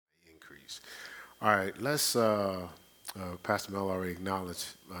series. All right, let's. Pastor Mel already acknowledged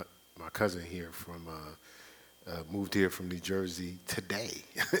my cousin here from moved here from New Jersey today.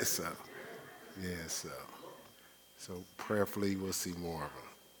 so yeah, so prayerfully we'll see more of him.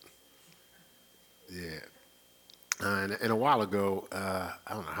 Yeah. And a while ago, I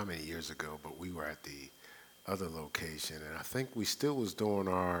don't know how many years ago, but we were at the other location, and I think we still was doing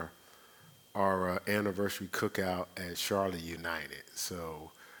our anniversary cookout at Charlotte United.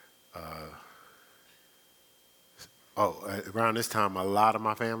 So, around this time, a lot of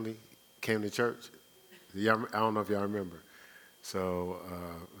my family came to church. I don't know if y'all remember. So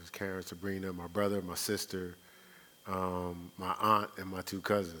it was Karen, Sabrina, my brother, my sister, my aunt, and my two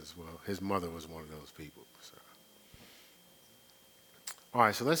cousins. Well, his mother was one of those people. So. All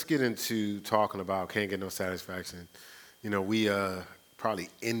right, so let's get into talking about can't get no satisfaction. You know, we probably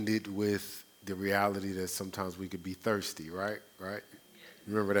ended with the reality that sometimes we could be thirsty, right? Right?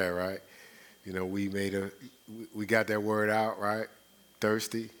 Remember that, right? You know, we got that word out, right?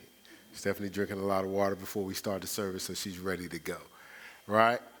 Thirsty. Stephanie drinking a lot of water before we start the service, so she's ready to go,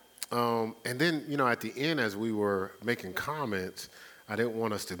 right? And then, you know, at the end, as we were making comments, I didn't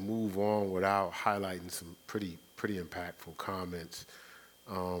want us to move on without highlighting some pretty impactful comments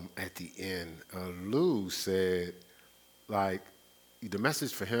at the end. Lou said, like, the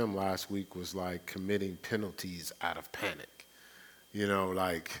message for him last week was like committing penalties out of panic. You know,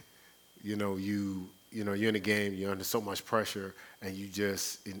 like, you're in a game, you're under so much pressure, and you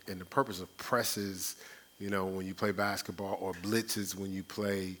just, in the purpose of presses, you know, when you play basketball, or blitzes when you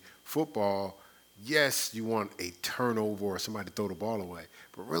play football, yes, you want a turnover or somebody to throw the ball away,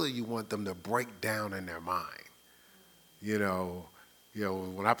 but really you want them to break down in their mind. You know,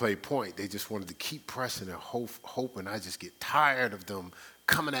 when I played point, they just wanted to keep pressing and hoping I just get tired of them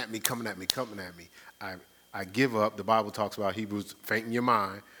coming at me. I give up. The Bible talks about Hebrews fainting your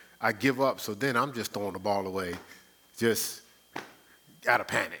mind. I give up, so then I'm just throwing the ball away, just out of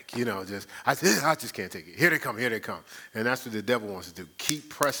panic, you know, I just can't take it. Here they come. And that's what the devil wants to do, keep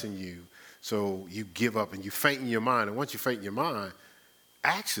pressing you so you give up and you faint in your mind. And once you faint in your mind,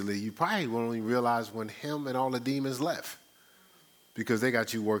 actually, you probably will only realize when him and all the demons left, because they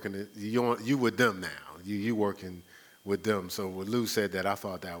got you working, you with them now. You working with them. So when Lou said that, I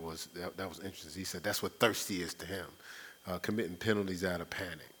thought that was interesting. He said that's what thirsty is to him, committing penalties out of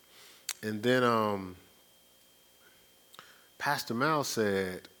panic. And then Pastor Mal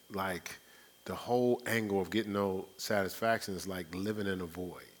said, like, the whole angle of getting no satisfaction is like living in a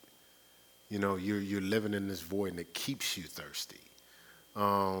void. You know, you're living in this void, and it keeps you thirsty.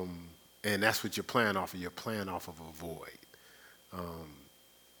 And that's what you're playing off of. You're playing off of a void.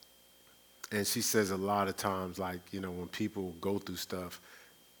 And she says a lot of times, like, you know, when people go through stuff,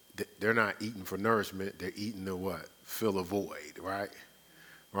 they're not eating for nourishment. They're eating to what? Fill a void, right?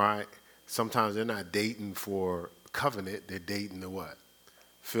 Right? Sometimes they're not dating for covenant. They're dating to what?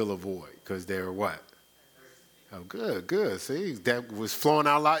 Fill a void, because they're what? Oh, good. See, that was flowing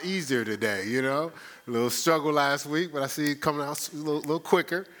out a lot easier today, you know? A little struggle last week, but I see it coming out a little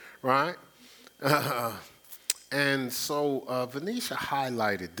quicker, right? And so Venetia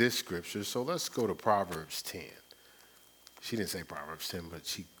highlighted this scripture, so let's go to Proverbs 10. She didn't say Proverbs 10, but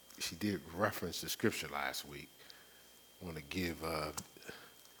she did reference the scripture last week. I want to give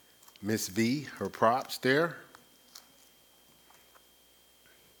Miss V her props there.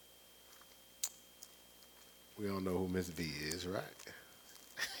 We all know who Miss V is, right?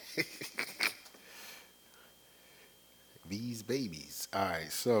 V's babies. All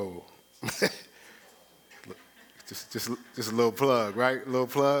right, so just a little plug, right? A little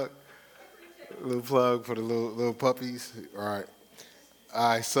plug for the little puppies. All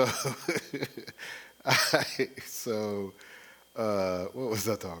right. So what was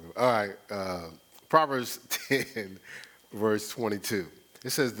I talking about? All right, Proverbs 10, verse 22. It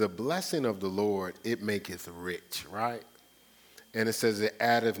says, the blessing of the Lord, it maketh rich, right? And it says it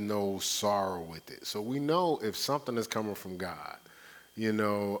addeth no sorrow with it. So we know if something is coming from God, you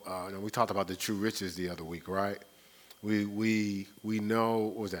know, and we talked about the true riches the other week, right? We know,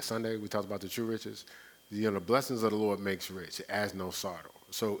 what was that, Sunday? We talked about the true riches. You know, the blessings of the Lord makes rich. It adds no sorrow.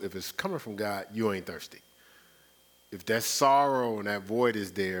 So if it's coming from God, you ain't thirsty. If that sorrow and that void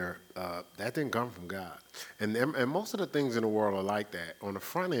is there, that didn't come from God. And most of the things in the world are like that. On the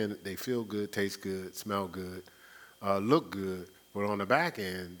front end, they feel good, taste good, smell good, look good. But on the back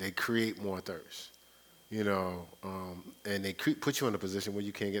end, they create more thirst. You know, and they put you in a position where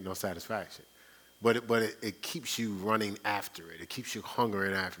you can't get no satisfaction. But it keeps you running after it. It keeps you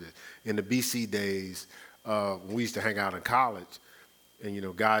hungering after it. In the BC days, when we used to hang out in college, and, you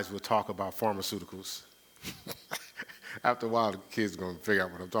know, guys would talk about pharmaceuticals. After a while, the kids are going to figure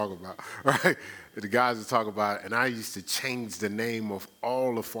out what I'm talking about, right? The guys are talking about it, and I used to change the name of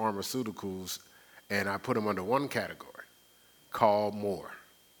all the pharmaceuticals, and I put them under one category, called more.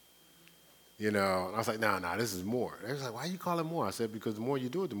 And I was like, no, this is more. They was like, why you call it more? I said, because the more you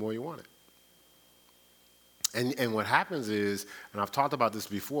do it, the more you want it. And what happens is, and I've talked about this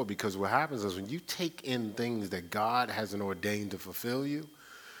before, because what happens is when you take in things that God hasn't ordained to fulfill you,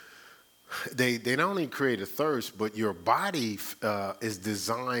 they not only create a thirst, but your body is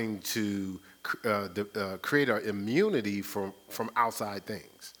designed to create an immunity from outside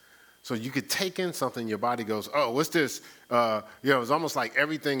things. So you could take in something, your body goes, oh, what's this? It's almost like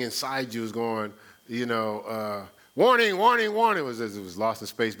everything inside you is going, warning, warning, warning. It was Lost in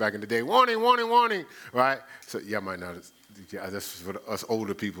Space back in the day. Warning, warning, warning, right? So I might not. That's for us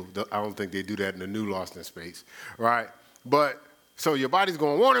older people. I don't think they do that in the new Lost in Space, right? But so your body's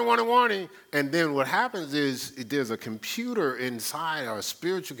going, warning, warning, warning. And then what happens is there's a computer inside, or a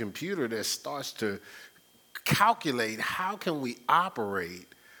spiritual computer, that starts to calculate how can we operate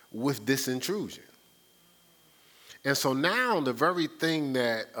with this intrusion. And so now the very thing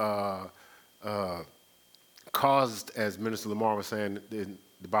that caused, as Minister Lamar was saying in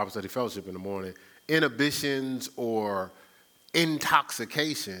the Bible Study Fellowship in the morning, inhibitions or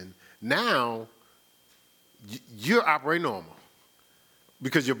intoxication, now you're operating normal.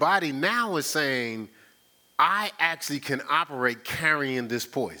 Because your body now is saying, I actually can operate carrying this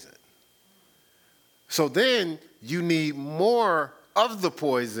poison. So then you need more of the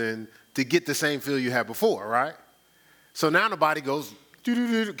poison to get the same feel you had before, right? So now the body goes,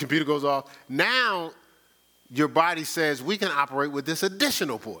 computer goes off. Now your body says, we can operate with this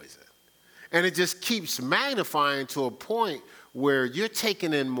additional poison. And it just keeps magnifying to a point where you're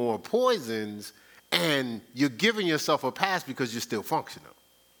taking in more poisons and you're giving yourself a pass because you're still functional.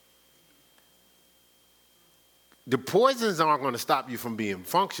 The poisons aren't going to stop you from being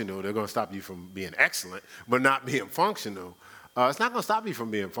functional. They're going to stop you from being excellent, but not being functional. It's not going to stop you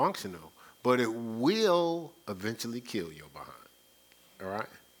from being functional, but it will eventually kill your behind. All right?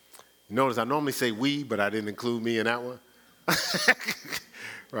 Notice I normally say we, but I didn't include me in that one.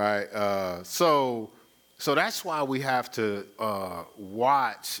 Right? So that's why we have to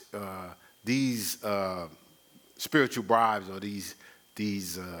watch these spiritual bribes, or these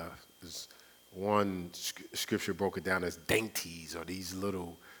one scripture broke it down as dainties, or these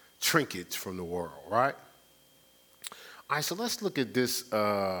little trinkets from the world, right? All right, so let's look at this.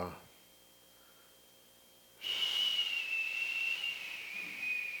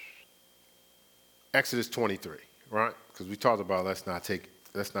 Exodus 23, right? Because we talked about let's not take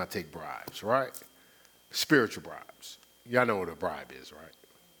bribes, right? Spiritual bribes. Y'all know what a bribe is, right?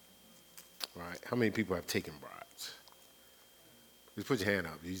 Right? How many people have taken bribes? Just put your hand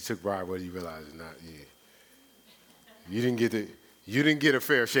up. You took bribe whether you realize it or not. Yeah. You didn't get a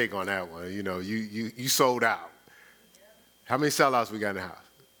fair shake on that one. You sold out. How many sellouts we got in the house?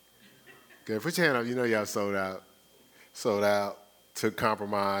 Okay, put your hand up. Y'all sold out. Sold out. Took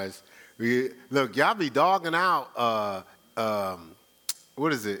compromise. Look, y'all be dogging out.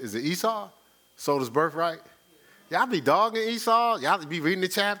 What is it? Is it Esau? Sold his birthright? Y'all be dogging Esau. Y'all be reading the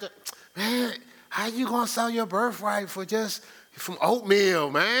chapter. Man, how you gonna sell your birthright from oatmeal,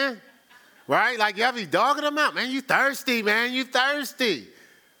 man? Right? Like y'all be dogging them out. Man, you thirsty, man. You thirsty.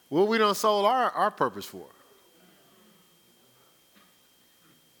 Well, we done sold our purpose for.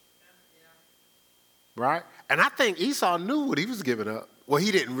 Right? And I think Esau knew what he was giving up. Well,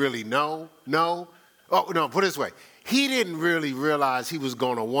 he didn't really know. No. Oh, no, put it this way. He didn't really realize he was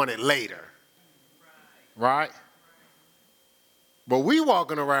going to want it later. Right? But we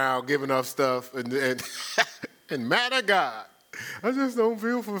walking around giving up stuff and mad at God. I just don't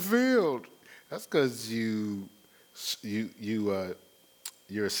feel fulfilled. That's because you're a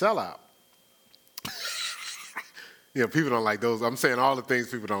sellout. People don't like those. I'm saying all the things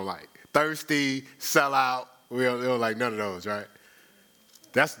people don't like. Thirsty, sellout. We don't like none of those, right?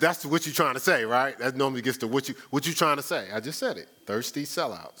 That's what you're trying to say, right? That normally gets to what you trying to say. I just said it. Thirsty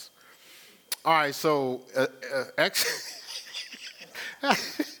sellouts. All right, so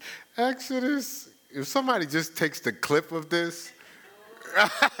Exodus, if somebody just takes the clip of this,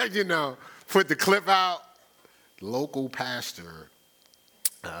 put the clip out. Local pastor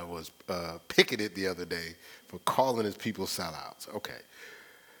was picketed the other day for calling his people sellouts. Okay.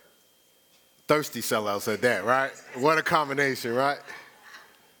 Thirsty sellouts at that, right? What a combination, right?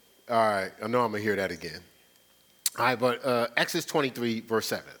 All right, I know I'm going to hear that again. All right, but Exodus 23, verse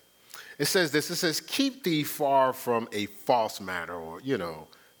 7. It says this. It says, keep thee far from a false matter, or,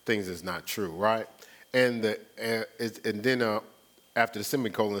 things that's not true, right? And then after the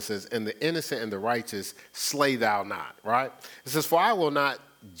semicolon, it says, and the innocent and the righteous slay thou not, right? It says, for I will not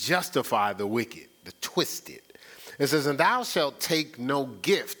justify the wicked, the twisted. It says, and thou shalt take no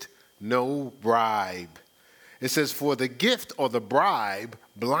gift, no bribe. It says, for the gift or the bribe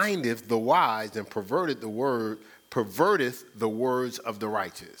blindeth the wise and perverteth the words of the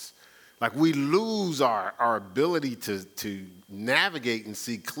righteous. Like we lose our ability to navigate and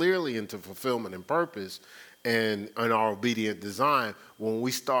see clearly into fulfillment and purpose and our obedient design when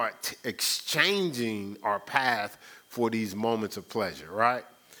we start exchanging our path for these moments of pleasure, right?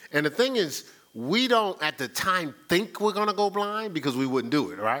 And the thing is, we don't at the time think we're going to go blind because we wouldn't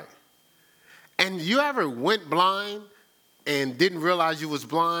do it, right? And you ever went blind and didn't realize you was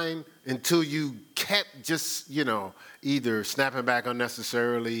blind until you kept just, either snapping back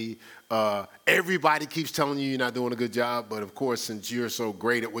unnecessarily. Everybody keeps telling you you're not doing a good job, but of course, since you're so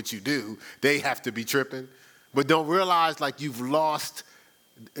great at what you do, they have to be tripping. But don't realize like you've lost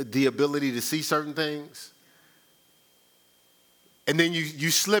the ability to see certain things. And then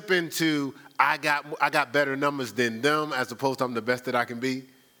you slip into, I got better numbers than them as opposed to I'm the best that I can be.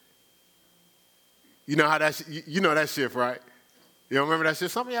 You know how you know that shift, right? You don't remember that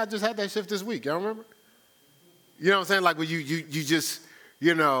shift? Some of y'all just had that shift this week. Y'all remember? You know what I'm saying? Like when you just,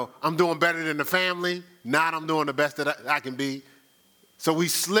 I'm doing better than the family. Not I'm doing the best that I can be. So we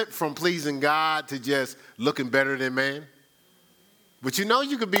slip from pleasing God to just looking better than man. But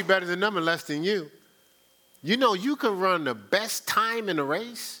you could be better than them and less than you. You can run the best time in the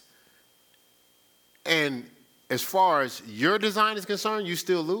race. And as far as your design is concerned, you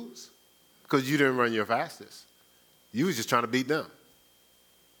still lose because you didn't run your fastest. You was just trying to beat them.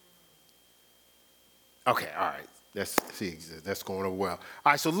 Okay, all right. That's going over well.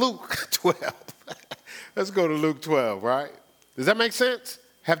 All right, so Luke 12. Let's go to Luke 12, right? Does that make sense?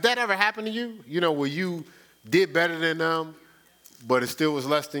 Have that ever happened to you? Where you did better than them, but it still was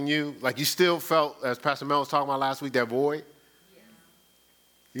less than you? Like you still felt, as Pastor Mel was talking about last week, that void?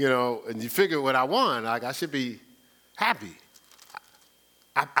 Yeah. And you figure when I won, like I should be happy.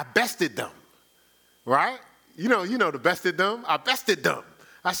 I bested them, right? The bested them. I bested them.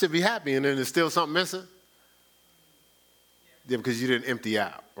 I should be happy, and then there's still something missing. Yeah, because you didn't empty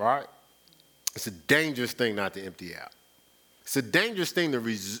out, right? It's a dangerous thing not to empty out. It's a dangerous thing to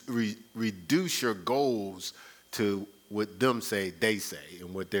reduce your goals to what them say, they say,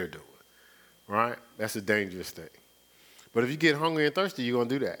 and what they're doing, right? That's a dangerous thing. But if you get hungry and thirsty, you're going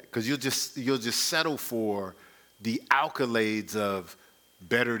to do that because you'll just settle for the accolades of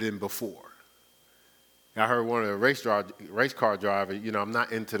better than before. I heard one of the race car driver, I'm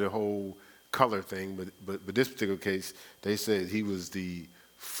not into the whole color thing, but this particular case, they said he was the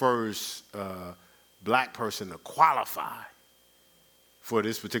first black person to qualify for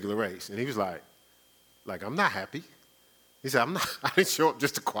this particular race. And he was like, I'm not happy. He said, I didn't show up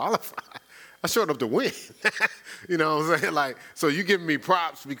just to qualify. I showed up to win. You know what I'm saying? Like, so you giving me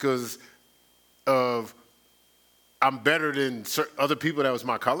props because of I'm better than other people that was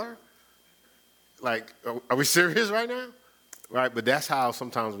my color? Like, are we serious right now? Right? But that's how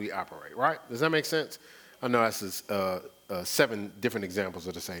sometimes we operate, right? Does that make sense? I know that's 7 different examples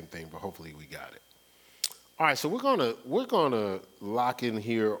of the same thing, but hopefully we got it. All right, so we're gonna lock in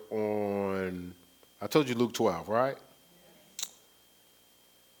here on, I told you Luke 12, right?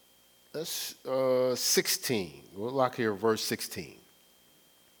 That's 16. We'll lock here verse 16.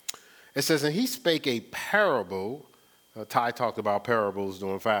 It says, and he spake a parable. Ty talked about parables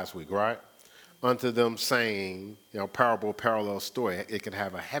during Fast Week, right? Unto them saying, parable, parallel story. It can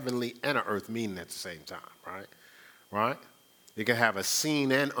have a heavenly and an earth meaning at the same time, right? Right? It can have a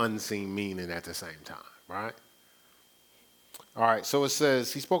seen and unseen meaning at the same time, right? All right, so it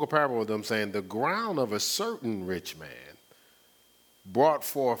says, he spoke a parable with them saying, the ground of a certain rich man brought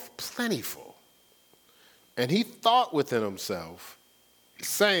forth plentiful. And he thought within himself,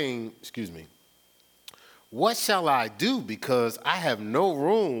 saying, what shall I do? Because I have no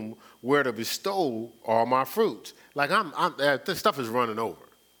room where to bestow all my fruits. Like this stuff is running over,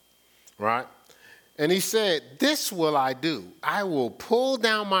 right? And he said, this will I do. I will pull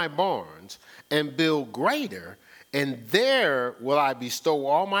down my barns and build greater, and there will I bestow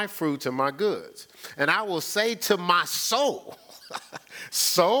all my fruits and my goods. And I will say to my soul,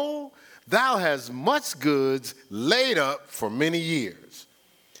 soul, thou hast much goods laid up for many years.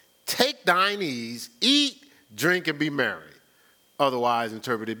 Take thine ease, eat, drink, and be merry. Otherwise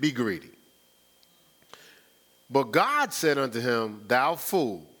interpreted, be greedy. But God said unto him, thou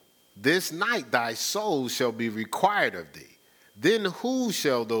fool, this night thy soul shall be required of thee. Then who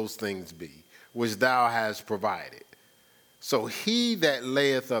shall those things be which thou hast provided? So he that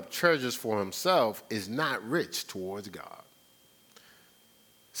layeth up treasures for himself is not rich towards God.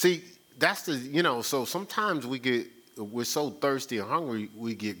 See, that's so sometimes we're so thirsty and hungry,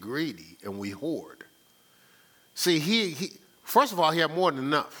 we get greedy and we hoard. See, he first of all, he had more than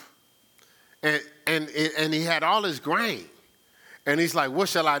enough. And he had all his grain. And he's like, what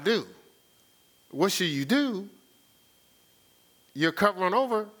shall I do? What should you do? Your cup run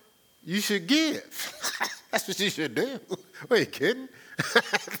over, you should give. That's what you should do. Are you kidding?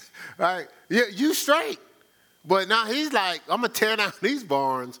 Right? You straight. But now he's like, I'm going to tear down these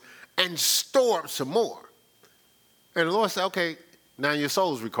barns and store up some more. And the Lord said, okay, now your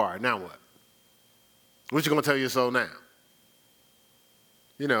soul's required. Now what? What you going to tell your soul now?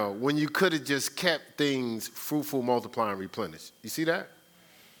 When you could have just kept things fruitful, multiplying, replenished. You see that?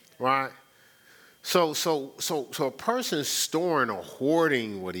 Right? So a person storing or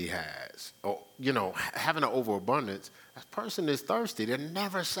hoarding what he has, or, having an overabundance, that person is thirsty. They're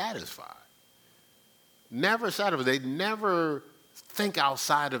never satisfied. Never satisfied. They never think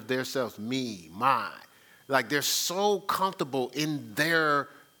outside of themselves, me, mine. Like they're so comfortable in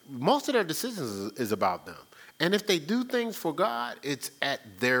most of their decisions is about them. And if they do things for God, it's at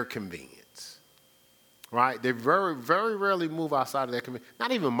their convenience, right? They very, very rarely move outside of their convenience,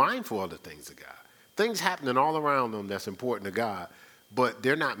 not even mindful of the things of God. Things happening all around them that's important to God, but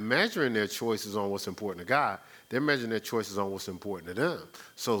they're not measuring their choices on what's important to God. They're measuring their choices on what's important to them.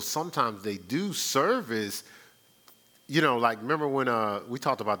 So sometimes they do service, like remember when we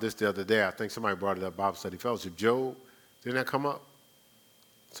talked about this the other day. I think somebody brought it up, Bible Study Fellowship. Job, didn't that come up?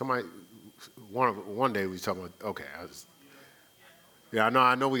 One day we was talking about, okay, I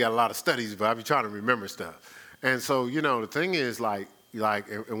know we got a lot of studies, but I be trying to remember stuff. And so, the thing is and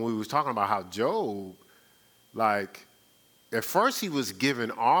we was talking about how Job, at first he was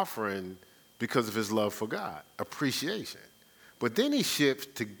giving offering because of his love for God, appreciation. But then he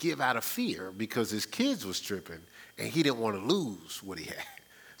shifted to give out of fear because his kids was tripping and he didn't want to lose what he had.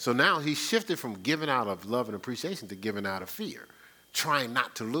 So now he shifted from giving out of love and appreciation to giving out of fear, trying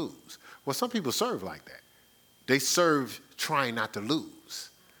not to lose. Well, some people serve like that. They serve trying not to lose.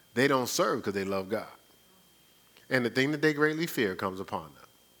 They don't serve because they love God. And the thing that they greatly fear comes upon them.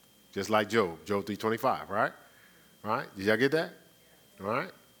 Just like Job 3:25, right? Right? Did y'all get that? All right?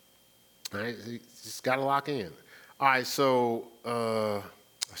 All right, you just got to lock in. All right, so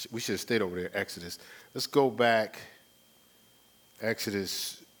we should have stayed over there, Exodus. Let's go back,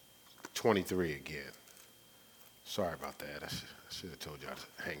 Exodus 23 again. Sorry about that. I should have told y'all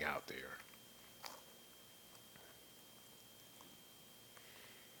to hang out there.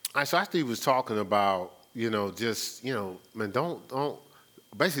 All right, so after he was talking about, man, don't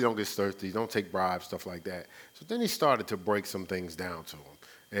get thirsty, don't take bribes, stuff like that. So then he started to break some things down to him.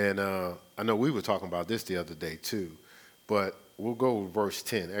 And I know we were talking about this the other day too, but we'll go with verse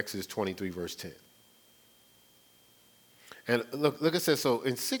 10, Exodus 23, verse 10. And look, it says, so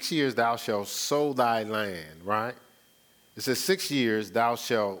in 6 years thou shalt sow thy land, right? It says 6 years thou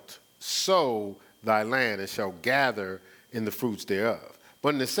shalt sow thy land and shalt gather in the fruits thereof. But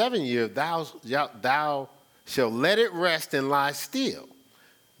in the 7th year thou shalt let it rest and lie still,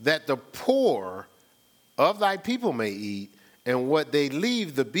 that the poor of thy people may eat, and what they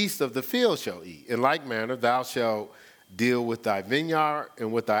leave the beasts of the field shall eat. In like manner thou shalt deal with thy vineyard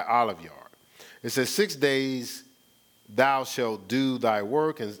and with thy olive yard. It says 6 days thou shalt do thy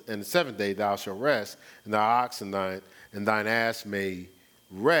work, and the 7th day thou shalt rest, and thy ox and thine ass may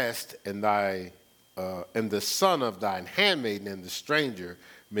rest, and the son of thine handmaiden and the stranger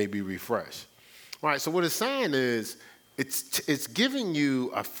may be refreshed. All right, so what it's saying is it's giving you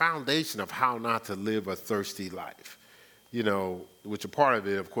a foundation of how not to live a thirsty life, which a part of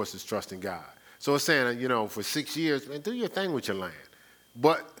it, of course, is trusting God. So it's saying, for 6 years, man, do your thing with your land.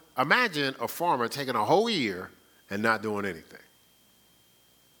 But imagine a farmer taking a whole year and not doing anything.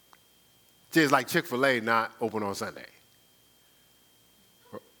 Just like Chick-fil-A not open on Sunday.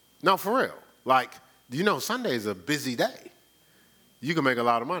 No, for real. Sunday is a busy day. You can make a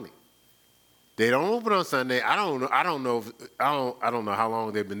lot of money. They don't open on Sunday. I don't know how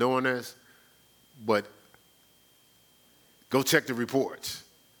long they've been doing this, but go check the reports.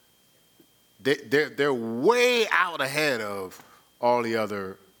 They're way out ahead of all the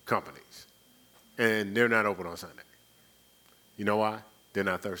other companies, and they're not open on Sunday. You know why? They're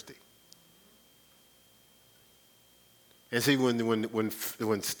not thirsty. And see, when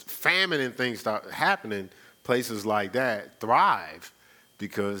famine and things start happening, places like that thrive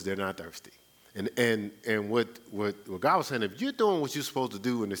because they're not thirsty. And what God was saying, if you're doing what you're supposed to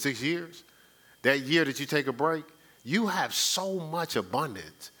do in the 6 years, that year that you take a break, you have so much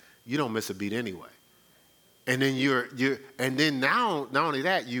abundance, you don't miss a beat anyway. And then not only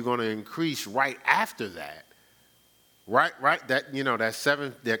that, you're going to increase right after that, Right. That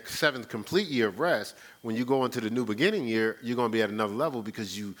seventh complete year of rest. When you go into the new beginning year, you're going to be at another level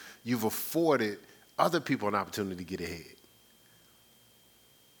because you've afforded other people an opportunity to get ahead.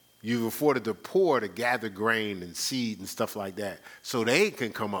 You've afforded the poor to gather grain and seed and stuff like that, so they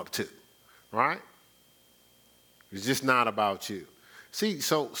can come up too, right? It's just not about you. See,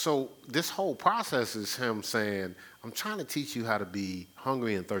 so this whole process is him saying, I'm trying to teach you how to be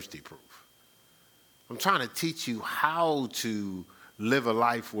hungry and thirsty proof. I'm trying to teach you how to live a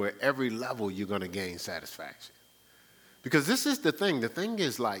life where every level you're going to gain satisfaction. Because this is the thing. The thing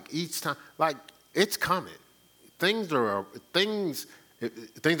is, like, each time, like, it's coming. Things are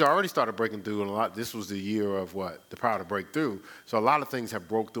already started breaking through, and a lot. This was the year of what? The power to break through. So a lot of things have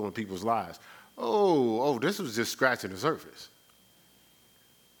broke through in people's lives. Oh, this was just scratching the surface.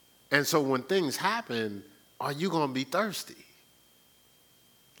 And so when things happen, are you going to be thirsty?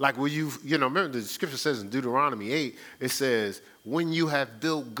 Like, will you remember the scripture says in Deuteronomy 8, it says, when you have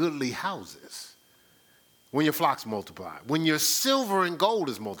built goodly houses, when your flocks multiply, when your silver and gold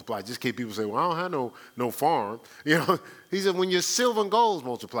is multiplied. Just in case people say, well, I don't have no farm. He said, when your silver and gold is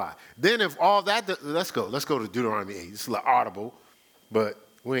multiplied. Then if all that, let's go to Deuteronomy 8. It's a little audible, but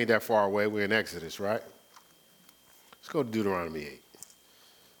we ain't that far away. We're in Exodus, right? Let's go to Deuteronomy 8.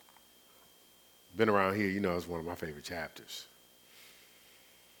 Been around here, it's one of my favorite chapters.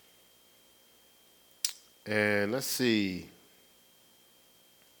 And let's see.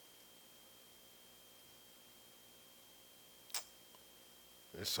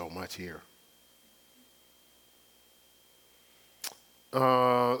 There's so much here.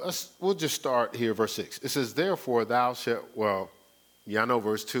 We'll just start here, verse 6. It says, therefore thou shalt, I know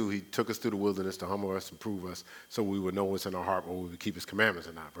verse 2, he took us through the wilderness to humble us and prove us so we would know what's in our heart, or we would keep his commandments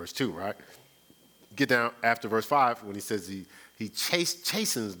or not. Verse 2, right? Get down after verse 5 when he says he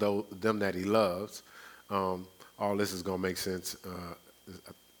chastens them that he loves. All this is going to make sense.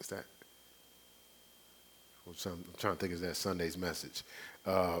 Is that? I'm trying to think of that Sunday's message.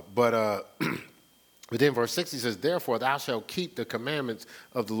 But then verse 6, he says, therefore thou shalt keep the commandments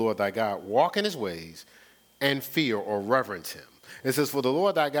of the Lord thy God, walk in his ways, and fear or reverence him. It says, for the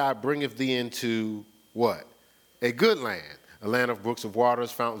Lord thy God bringeth thee into what? A good land, a land of brooks of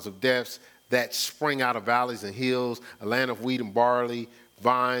waters, fountains of depths, that spring out of valleys and hills, a land of wheat and barley,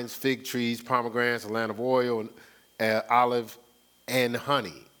 vines, fig trees, pomegranates, a land of oil, and olive, and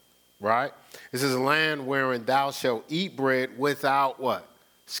honey, right? This is a land wherein thou shalt eat bread without what?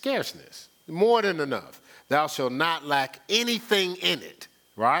 Scarceness. More than enough. Thou shalt not lack anything in it,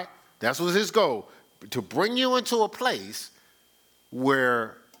 right? That's what his goal, to bring you into a place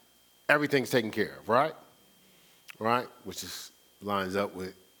where everything's taken care of, right? Right? Which lines up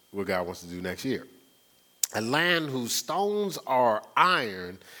with what God wants to do next year. A land whose stones are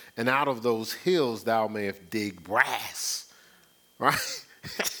iron, and out of those hills thou mayest dig brass. Right?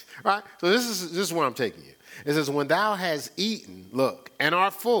 Right? So this is where I'm taking you. It says, when thou hast eaten, look, and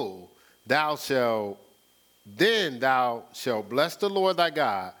art full, thou shalt bless the Lord thy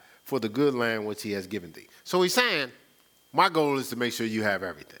God for the good land which he has given thee. So he's saying, my goal is to make sure you have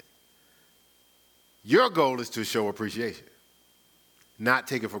everything. Your goal is to show appreciation, not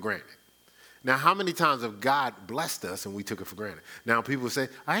take it for granted. Now, how many times have God blessed us and we took it for granted? Now, people say,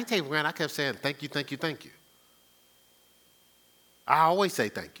 I ain't taking it for granted. I kept saying, thank you, thank you, thank you. I always say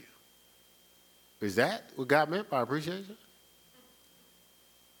thank you. Is that what God meant by appreciation?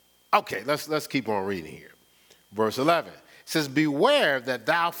 Okay, let's keep on reading here. Verse 11. It says, beware that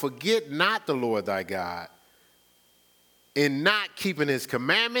thou forget not the Lord thy God in not keeping his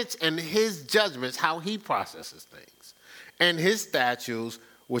commandments and his judgments, how he processes things, and his statutes,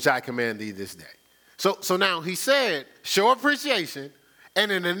 which I command thee this day. So now he said, show appreciation.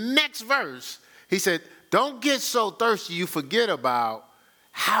 And in the next verse, he said, don't get so thirsty you forget about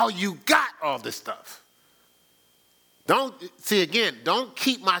how you got all this stuff. Don't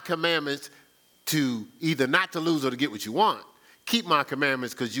keep my commandments to either not to lose or to get what you want. Keep my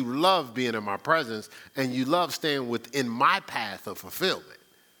commandments because you love being in my presence and you love staying within my path of fulfillment.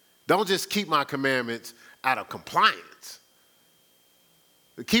 Don't just keep my commandments out of compliance.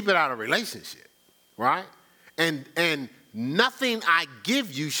 Keep it out of relationship, right? And nothing I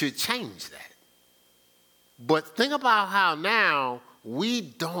give you should change that. But think about how now we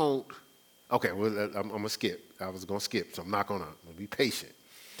don't. Okay, well, I'm going to skip. I was going to skip, so I'm not going to be patient.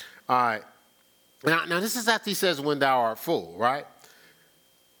 All right. Now, this is after he says, when thou art full, right?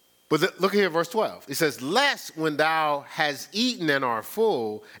 But look here, verse 12. It says, lest when thou hast eaten and art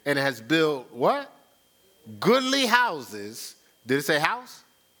full and hast built what? Goodly houses. Did it say house?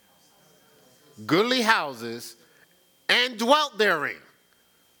 Goodly houses and dwelt therein.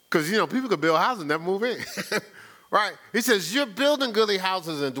 Because, people could build houses and never move in. Right? He says, you're building goodly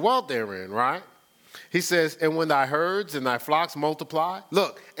houses and dwelt therein, right? He says, and when thy herds and thy flocks multiply,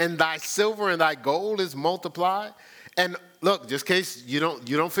 look, and thy silver and thy gold is multiplied. And look, just in case you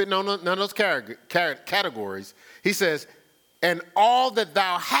don't fit none of those categories, he says, and all that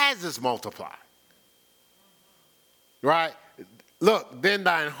thou hast is multiplied. Right? Look, then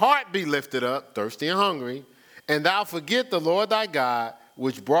thine heart be lifted up, thirsty and hungry, and thou forget the Lord thy God,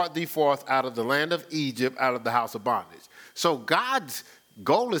 which brought thee forth out of the land of Egypt, out of the house of bondage. So God's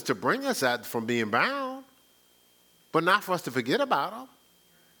goal is to bring us out from being bound, but not for us to forget about him.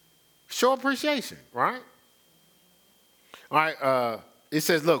 Show appreciation, right? All right, it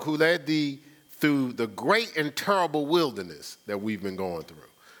says, look, who led thee through the great and terrible wilderness that we've been going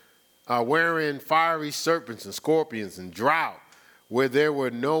through, wherein fiery serpents and scorpions and drought, where there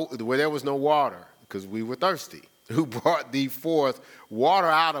was no water, because we were thirsty, who brought thee forth water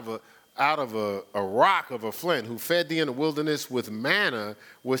out of a rock of a flint, who fed thee in the wilderness with manna,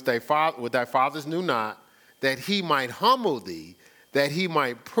 which thy fathers knew not, that he might humble thee, that he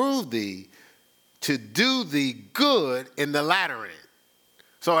might prove thee, to do thee good in the latter end.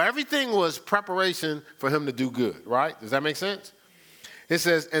 So everything was preparation for him to do good, right? Does that make sense? It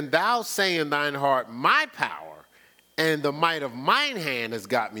says, and thou say in thine heart, my power and the might of mine hand has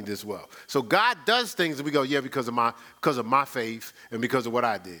got me this well. So God does things and we go, yeah, because of my faith and because of what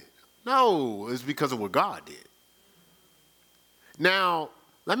I did. No, it's because of what God did. Now,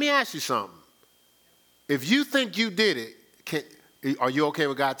 let me ask you something. If you think you did it, are you okay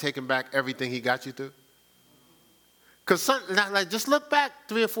with God taking back everything he got you through? Because just look back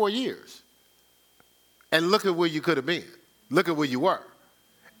 3 or 4 years and look at where you could have been. Look at where you were.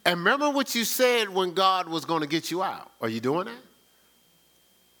 And remember what you said when God was going to get you out. Are you doing that?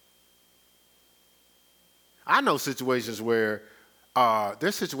 I know situations where, man,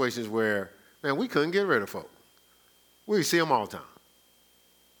 we couldn't get rid of folk. We see them all the time.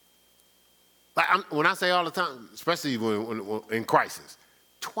 Like when I say all the time, especially when in crisis,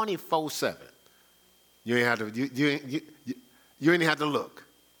 24/7. You ain't have to. You ain't have to look.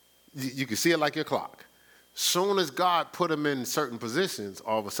 You can see it like your clock. Soon as God put them in certain positions,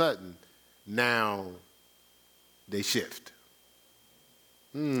 all of a sudden, now they shift.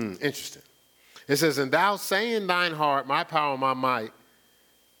 Interesting. It says, and thou say in thine heart, my power, my might,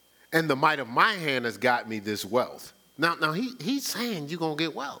 and the might of my hand has got me this wealth. Now he's saying you're going to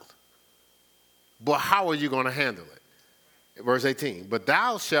get wealth. But how are you going to handle it? Verse 18, but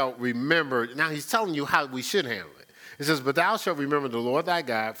thou shalt remember. Now he's telling you how we should handle it. It says, but thou shalt remember the Lord thy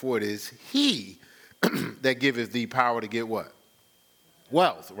God, for it is he that giveth thee power to get what?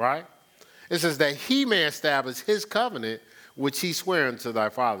 Wealth, right? It says that he may establish his covenant, which he sware unto thy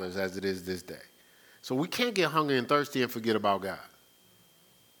fathers as it is this day. So we can't get hungry and thirsty and forget about God.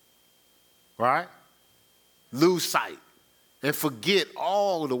 Right? Lose sight and forget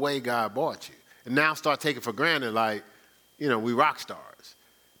all the way God brought you. And now start taking for granted like, we rock stars.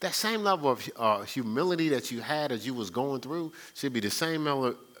 That same level of humility that you had as you was going through should be the same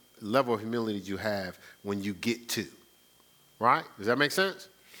level of humility you have when you get to. Right? Does that make sense?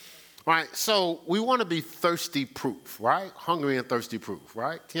 All right, so we want to be thirsty proof, right? Hungry and thirsty proof,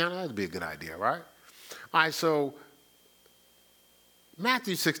 right? Tiana, that'd be a good idea, right? All right, so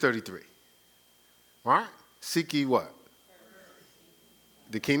Matthew 6:33, all right? Seek ye what?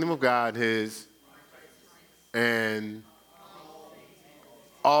 The kingdom of God, his, and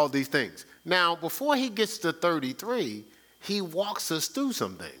all these things. Now, before he gets to 33, he walks us through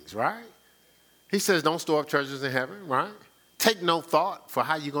some things, right? He says, don't store up treasures in heaven, right? Take no thought for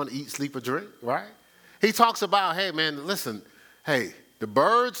how you're going to eat, sleep, or drink, right? He talks about, hey, man, listen, hey, the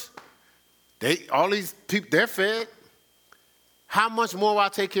birds, all these people, they're fed. How much more will I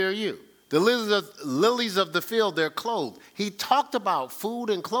take care of you? The lilies of the field, they're clothed. He talked about food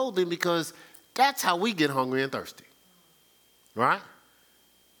and clothing because that's how we get hungry and thirsty, right?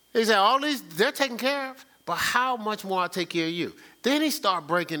 He said, all these, they're taken care of, but how much more I take care of you? Then he started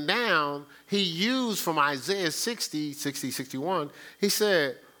breaking down. He used from Isaiah 61. He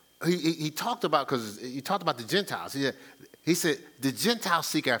said, he talked about, because he talked about the Gentiles. He said, the Gentiles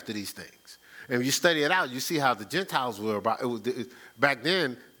seek after these things. And when you study it out, you see how the Gentiles were about, back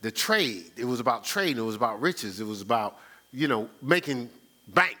then, the trade. It was about trade. It was about riches. It was about, making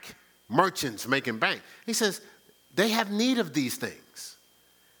bank, merchants making bank. He says, they have need of these things.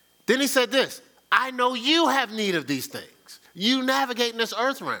 Then he said this, I know you have need of these things. You navigate in this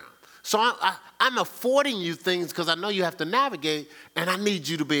earth realm. So I'm affording you things because I know you have to navigate, and I need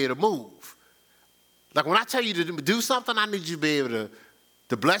you to be able to move. Like when I tell you to do something, I need you to be able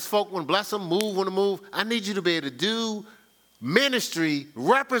to bless folk when to bless them, move when to move. I need you to be able to do ministry,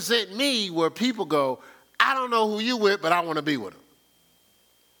 represent me where people go, I don't know who you with, but I want to be with them.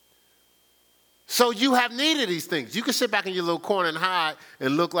 So you have need of these things. You can sit back in your little corner and hide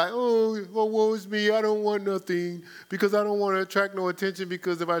and look like, oh, woe is me. I don't want nothing because I don't want to attract no attention,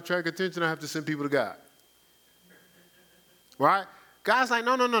 because if I attract attention, I have to send people to God. Right? God's like,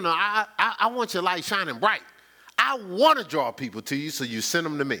 no. I want your light shining bright. I want to draw people to you, so you send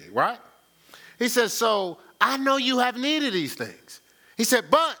them to me. Right? He says, so I know you have need of these things. He said,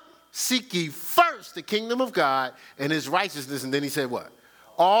 but seek ye first the kingdom of God and his righteousness. And then he said what?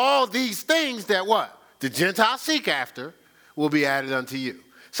 All these things that what? The Gentiles seek after will be added unto you.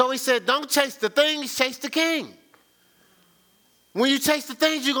 So he said, don't chase the things, chase the king. When you chase the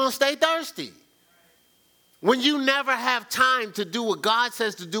things, you're going to stay thirsty. When you never have time to do what God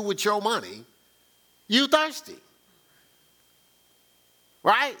says to do with your money, you thirsty.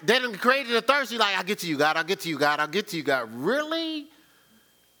 Right? They done created a thirst. You're like, I'll get to you, God. I'll get to you, God. I'll get to you, God. Really?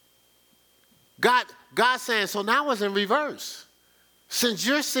 God's saying, so now it's in reverse. Since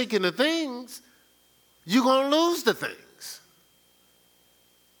you're seeking the things, you're going to lose the things.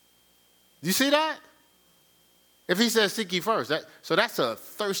 You see that? If he says seek ye first, so that's a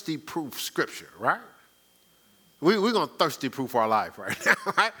thirsty proof scripture, right? We're going to thirsty proof our life right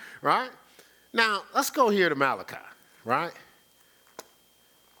now, right? Now, let's go here to Malachi, right?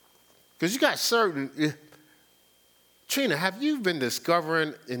 Because you got certain... Trina, have you been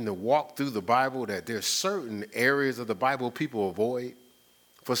discovering in the walk through the Bible that there's certain areas of the Bible people avoid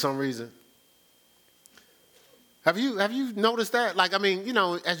for some reason? Have you noticed that? Like, I mean, you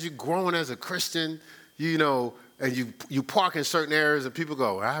know, as you're growing as a Christian, you know, and you park in certain areas and people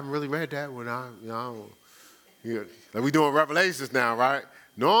go, I haven't really read that when like we doing Revelations now, right?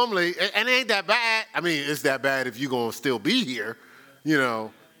 Normally, and it ain't that bad. I mean, it's that bad if you're going to still be here, you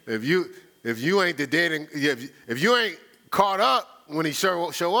know, if you ain't the dead, if you ain't caught up when he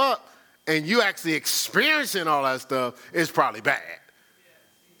show up and you actually experiencing all that stuff, it's probably bad.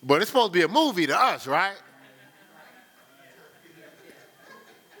 But it's supposed to be a movie to us, right?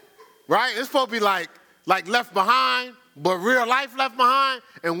 Right? It's supposed to be like Left Behind, but real life Left Behind.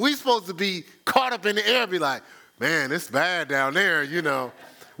 And we supposed to be caught up in the air, be like, man, it's bad down there, you know.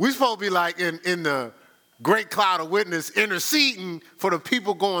 We supposed to be like in the great cloud of witness interceding for the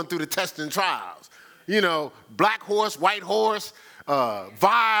people going through the tests and trials. You know, black horse, white horse,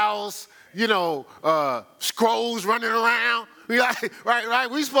 vials, you know, scrolls running around. Right?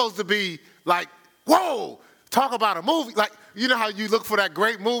 We supposed to be like, whoa, talk about a movie. Like, you know how you look for that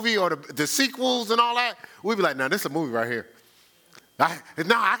great movie or the sequels and all that? We'd be like, no, this is a movie right here.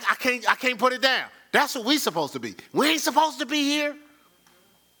 I can't put it down. That's what we supposed to be. We ain't supposed to be here.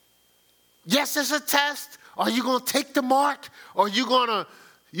 Yes, it's a test. Are you going to take the mark? Or are you going to,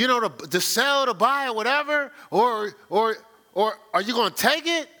 you know, to sell, to buy, or whatever? Or are you going to take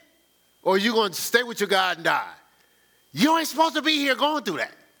it? Or are you going to stay with your God and die? You ain't supposed to be here going through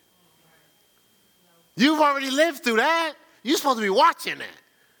that. You've already lived through that. You're supposed to be watching that.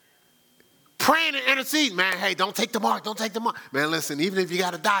 Praying and interceding. Man, hey, don't take the mark. Don't take the mark. Man, listen, even if you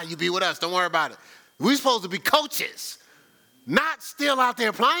got to die, you be with us. Don't worry about it. We're supposed to be coaches, not still out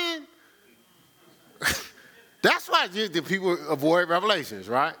there playing. That's why the people avoid Revelations,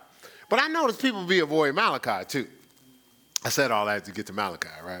 right? But I notice people be avoiding Malachi, too. I said all that to get to Malachi,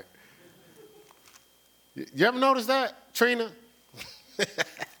 right? You ever notice that, Trina?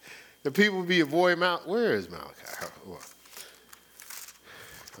 The people be avoiding Malachi. Where is Malachi?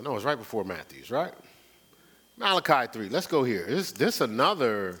 I know it's right before Matthew's, right? Malachi 3. Let's go here. This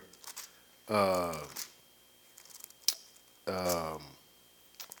another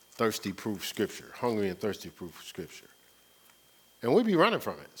thirsty proof scripture, hungry and thirsty proof scripture. And we'd be running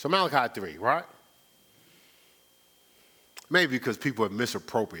from it. So Malachi 3, right? Maybe because people have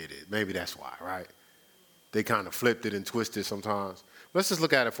misappropriated it. Maybe that's why, right? They kind of flipped it and twisted sometimes. Let's just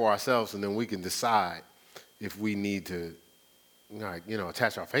look at it for ourselves, and then we can decide if we need to, you know,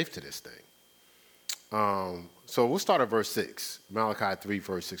 attach our faith to this thing. So we'll start at verse 6. Malachi 3,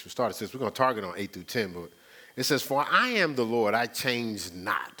 verse 6. We'll start at 6. We're going to target on 8 through 10, but it says, for I am the Lord, I change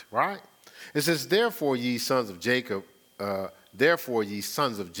not, right? It says, therefore ye sons of Jacob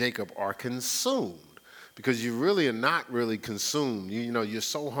are consumed. Because you really are not really consumed. You know, you're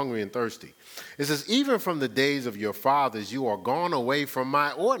so hungry and thirsty. It says, even from the days of your fathers, you are gone away from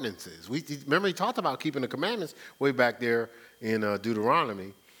my ordinances. Remember, he talked about keeping the commandments way back there in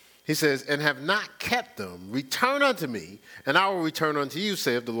Deuteronomy. He says, and have not kept them. Return unto me, and I will return unto you,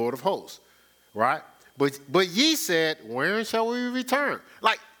 saith the Lord of hosts. Right? But ye said, wherein shall we return?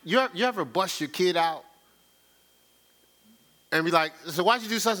 Like, you ever bust your kid out and be like, so why'd you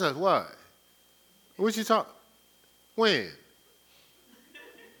do such and such? What? What you talk? When?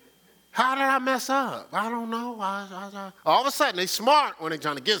 How did I mess up? I don't know. All of a sudden, they smart when they're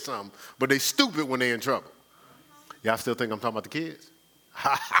trying to get something, but they stupid when they're in trouble. Y'all still think I'm talking about the kids?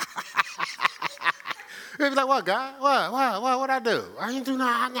 They be like, what, God? What I do? I ain't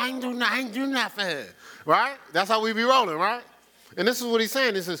do nothing. Right? That's how we be rolling, right? And this is what he's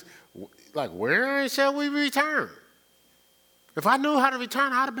saying. This is, like, where shall we return? If I knew how to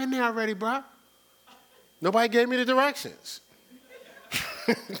return, I'd have been there already, bro. Nobody gave me the directions.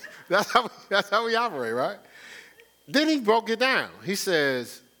 That's how we operate, right? Then he broke it down. He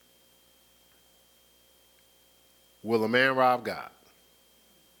says, will a man rob God?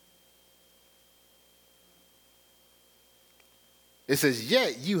 It says,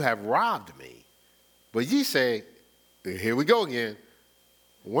 yet you have robbed me. But ye say, here we go again,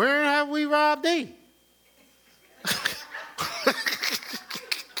 where have we robbed thee?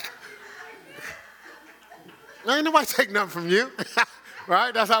 Ain't nobody take nothing from you.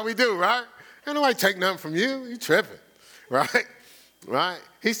 Right? That's how we do, right? Ain't nobody take nothing from you. You tripping. Right? Right?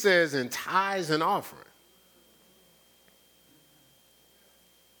 He says, in tithes and offering.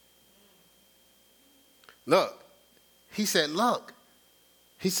 Look. He said, look.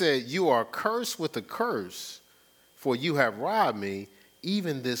 He said, you are cursed with a curse, for you have robbed me,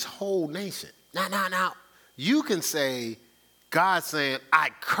 even this whole nation. Now. You can say, God saying, I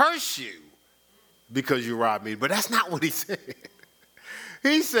curse you because you robbed me. But that's not what he said.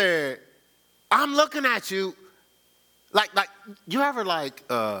 He said, I'm looking at you like you ever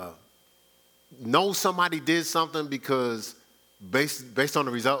know somebody did something because based on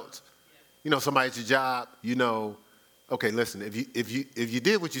the results? You know, somebody at your job, you know, okay, listen, if you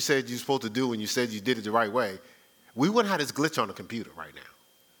did what you said you were supposed to do and you said you did it the right way, we wouldn't have this glitch on the computer right now.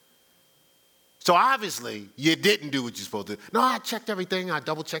 So obviously, you didn't do what you're supposed to do. No, I checked everything. I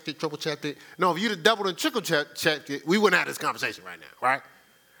double-checked it, triple-checked it. No, if you'd have doubled and triple-checked it, we wouldn't have this conversation right now, right?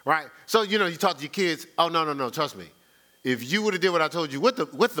 Right? So, you know, you talk to your kids, oh, no, trust me. If you would have did what I told you with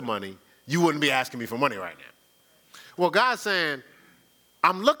the money, you wouldn't be asking me for money right now. Well, God's saying,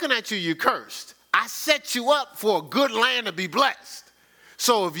 I'm looking at you, you're cursed. I set you up for a good land to be blessed.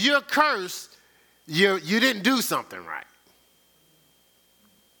 So if you're cursed, you didn't do something right.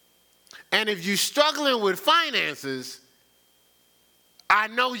 And if you're struggling with finances, I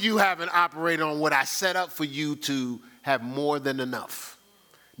know you haven't operated on what I set up for you to have more than enough.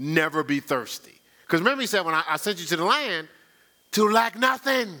 Never be thirsty. Because remember he said when I sent you to the land, to lack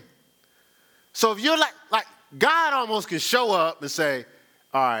nothing. So if you're like God almost can show up and say,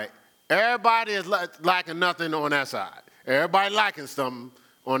 all right, everybody is lacking nothing on that side. Everybody lacking something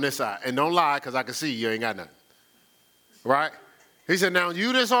on this side. And don't lie because I can see you ain't got nothing. Right? He said, now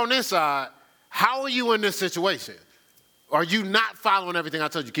you that's on this side, how are you in this situation? Are you not following everything I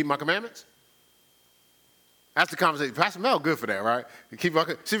told you? Keep my commandments? That's the conversation. Pastor Mel, good for that, right?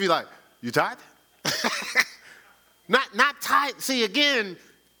 She'd be like, you tithe? Not tithe. See, again,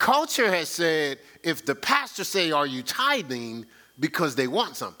 culture has said if the pastor say, are you tithing because they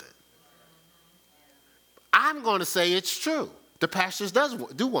want something? I'm going to say it's true. The pastors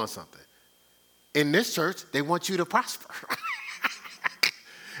do want something. In this church, they want you to prosper.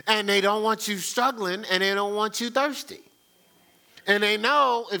 And they don't want you struggling, and they don't want you thirsty. And they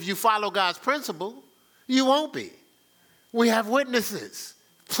know if you follow God's principle, you won't be. We have witnesses,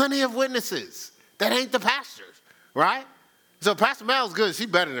 plenty of witnesses. That ain't the pastors, right? So Pastor Mel's good. She's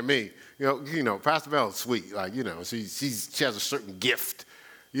better than me. You know, Pastor Mel's sweet. Like, you know, she has a certain gift,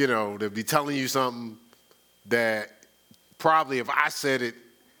 you know, to be telling you something that probably if I said it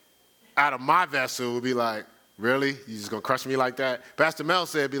out of my vessel, it would be like, really? You just going to crush me like that? Pastor Mel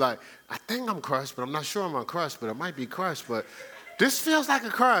said, be like, I think I'm crushed, but I'm not sure I'm going to crush, but it might be crushed, but this feels like a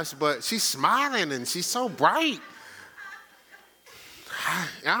crush, but she's smiling and she's so bright.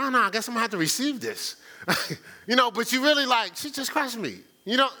 I don't know. I guess I'm going to have to receive this. You know, but you really like, she just crushed me.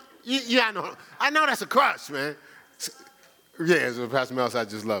 You know, yeah, I know that's a crush, man. Yeah, so Pastor Mel said, I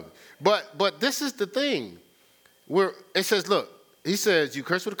just love it. But this is the thing. It says, look, he says, you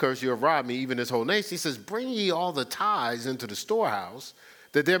curse with a curse, you have robbed me, even this whole nation. He says, bring ye all the tithes into the storehouse,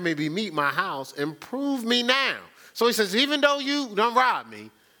 that there may be meat in my house, and prove me now. So he says, even though you don't rob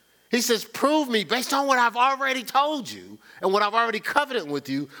me, he says, prove me based on what I've already told you, and what I've already covenanted with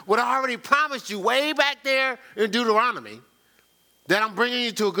you, what I already promised you way back there in Deuteronomy, that I'm bringing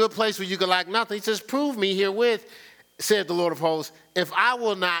you to a good place where you can lack nothing. He says, prove me herewith, said the Lord of hosts, if I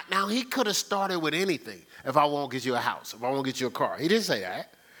will not. Now, he could have started with anything. If I won't get you a house, if I won't get you a car. He didn't say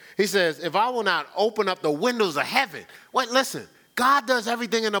that. He says, if I will not open up the windows of heaven. Wait, listen. God does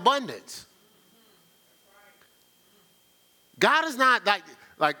everything in abundance. God is not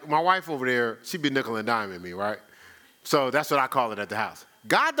like my wife over there, she be nickel and diming me, right? So that's what I call it at the house.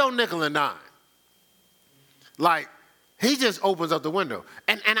 God don't nickel and dime. Like, he just opens up the window.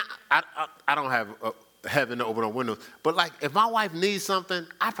 And I don't have heaven to open up windows. But, like, if my wife needs something,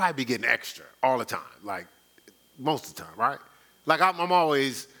 I'd probably be getting extra all the time. Like, most of the time, right? Like, I'm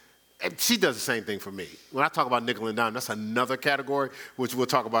always, she does the same thing for me. When I talk about nickel and dime, that's another category, which we'll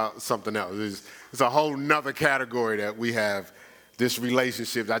talk about something else. It's a whole nother category that we have, this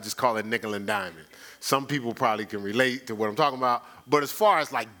relationship. I just call it nickel and diamond. Some people probably can relate to what I'm talking about. But as far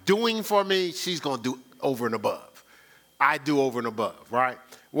as, like, doing for me, she's going to do over and above. I do over and above, right?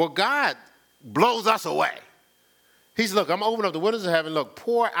 Well, God blows us away. He's, look, I'm opening up the windows of heaven. Look,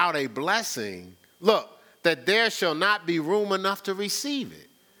 pour out a blessing. Look, that there shall not be room enough to receive it.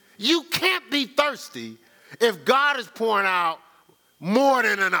 You can't be thirsty if God is pouring out more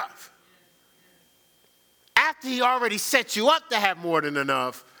than enough. After he already set you up to have more than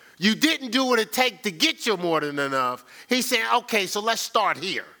enough, you didn't do what it takes to get your more than enough. He's saying, okay, so let's start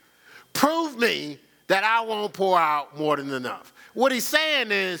here. Prove me that I won't pour out more than enough. What he's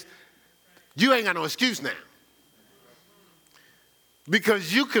saying is, you ain't got no excuse now.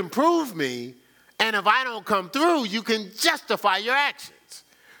 Because you can prove me, and if I don't come through, you can justify your actions.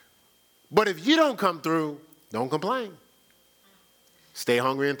 But if you don't come through, don't complain. Stay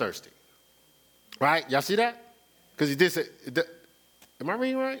hungry and thirsty. Right? Y'all see that? Because he did say, am I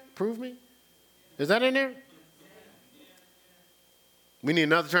reading right? Prove me? Is that in there? We need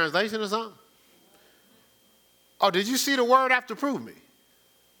another translation or something? Oh, did you see the word after prove me?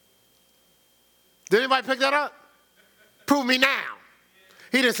 Did anybody pick that up? Prove me now.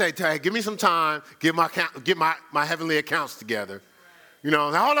 He didn't say, hey, give me some time, get my heavenly accounts together. You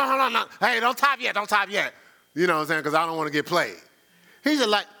know, hold on. No. Hey, don't type yet. You know what I'm saying? Because I don't want to get played. He said,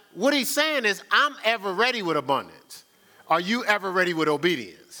 like, what he's saying is, I'm ever ready with abundance. Are you ever ready with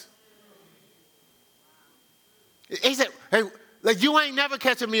obedience? He said, hey, like, you ain't never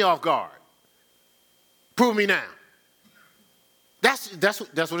catching me off guard. Prove me now. That's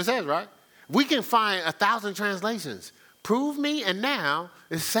what it says, right? We can find 1,000 translations. Prove me, and now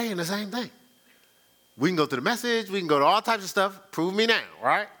it's saying the same thing. We can go to the Message. We can go to all types of stuff. Prove me now,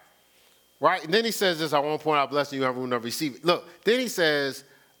 right? Right? And then he says this, I won't point out blessing you, everyone will receive it. Look, then he says,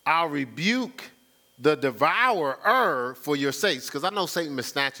 I'll rebuke the devourer for your sakes. Because I know Satan is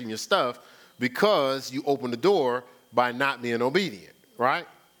snatching your stuff because you open the door by not being obedient, right?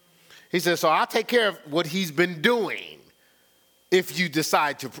 He says, so I'll take care of what he's been doing if you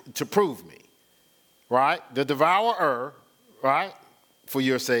decide to prove me, right? The devourer, right, for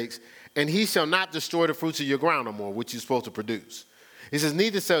your sakes, and he shall not destroy the fruits of your ground no more, which you're supposed to produce. He says,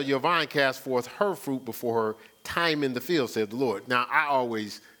 neither shall your vine cast forth her fruit before her time in the field, said the Lord. Now, I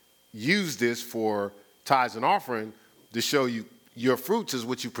always use this for tithes and offering to show you your fruits is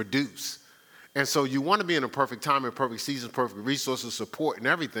what you produce. And so you want to be in a perfect time, a perfect season, perfect resources, support, and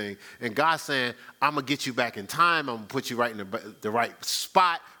everything. And God's saying, I'm going to get you back in time. I'm going to put you right in the right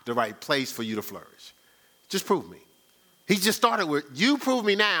spot, the right place for you to flourish. Just prove me. He just started with, you prove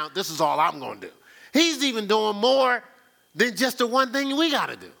me now, this is all I'm going to do. He's even doing more than just the one thing we got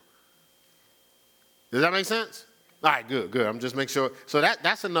to do. Does that make sense? All right, good. I'm just making sure. So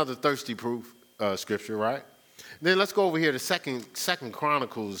that's another thirsty proof scripture, right? Then let's go over here to Second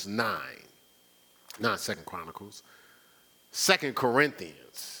Chronicles 9. Not 2 Chronicles. 2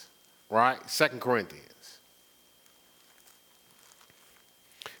 Corinthians, right? 2 Corinthians.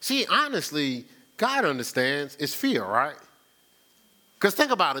 See, honestly, God understands it's fear, right? Because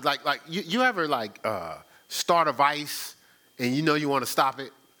think about it, like you ever start a vice and you know you want to stop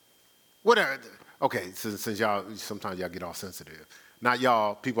it? Whatever. Okay, since y'all, sometimes y'all get all sensitive. Not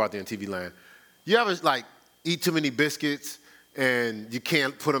y'all, people out there in TV land. You ever eat too many biscuits and you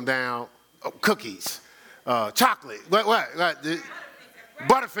can't put them down? Oh, cookies, chocolate, what?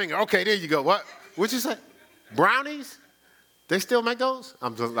 Butterfinger. Okay, there you go. What'd you say? Brownies? They still make those? I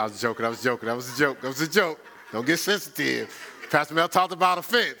was joking. That was a joke. Don't get sensitive. Pastor Mel talked about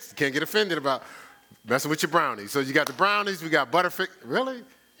offense. You can't get offended about messing with your brownies. So you got the brownies. We got Butterfinger. Really?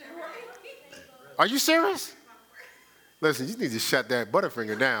 Are you serious? Listen, you need to shut that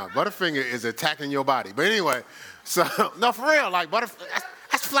Butterfinger down. Butterfinger is attacking your body. But anyway, so no, for real, Butterfinger.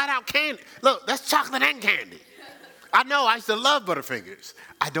 That's flat out candy. Look, that's chocolate and candy. I know, I used to love Butterfingers.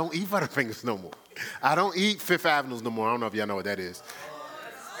 I don't eat Butterfingers no more. I don't eat Fifth Avenues no more. I don't know if y'all know what that is.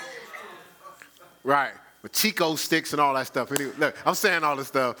 Right, with Chico sticks and all that stuff. Anyway, look, I'm saying all this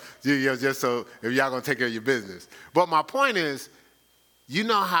stuff just so if y'all gonna take care of your business. But my point is, you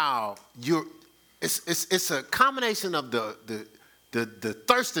know how it's a combination of the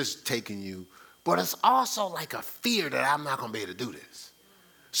thirst that's taking you, but it's also like a fear that I'm not gonna be able to do this.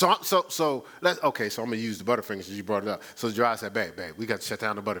 So I'm gonna use the Butterfingers as you brought it up. So Gerard said, babe, we got to shut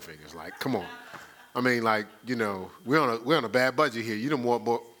down the Butterfingers. Like, come on. I mean, like, we're on a bad budget here. You done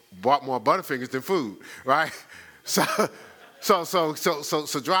bought more Butterfingers than food, right? So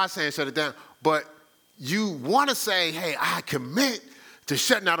Gerard saying shut it down. But you want to say, hey, I commit to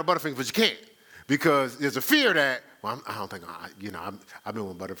shutting down the Butterfingers, but you can't because there's a fear that, well, I don't think I've been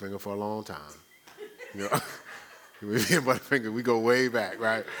with Butterfinger for a long time. Me and Butterfinger, we go way back,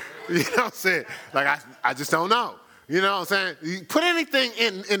 right? You know what I'm saying? Like, I just don't know. You know what I'm saying? You put anything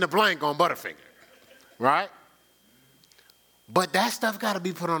in the blank on Butterfinger, right? But that stuff got to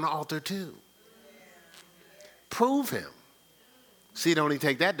be put on the altar too. Prove him. See, don't he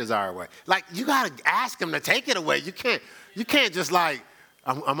take that desire away? Like, you got to ask him to take it away. You can't just like,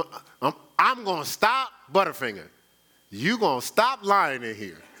 I'm going to stop Butterfinger. You going to stop lying in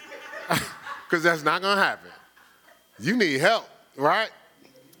here. Because that's not going to happen. You need help, right?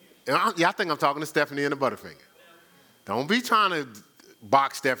 And I think I'm talking to Stephanie and the Butterfinger. Don't be trying to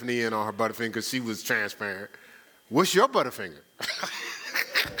box Stephanie in on her Butterfinger because she was transparent. What's your Butterfinger?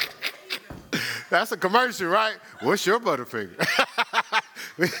 That's a commercial, right? What's your Butterfinger?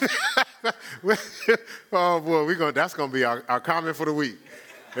 Oh boy, that's gonna be our comment for the week.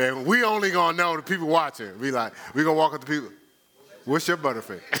 And we only gonna know the people watching. We gonna walk up to people. What's your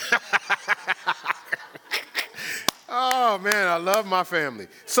Butterfinger? Oh man, I love my family.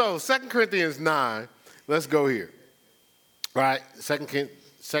 So 2 Corinthians 9, let's go here. All right, 2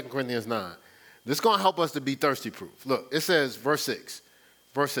 Corinthians 9. This is going to help us to be thirsty proof. Look, it says, verse 6.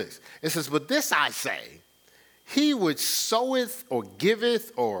 It says, but this I say, he which soweth or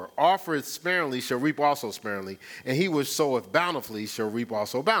giveth or offereth sparingly shall reap also sparingly, and he which soweth bountifully shall reap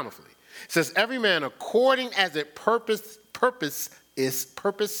also bountifully. It says, every man according as it purposeth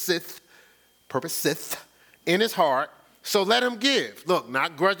in his heart, so let him give. Look,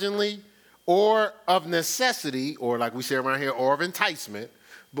 not grudgingly or of necessity, or like we say around here, or of enticement,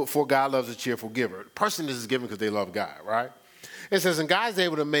 but for God loves a cheerful giver. The person is giving because they love God, right? It says, and God is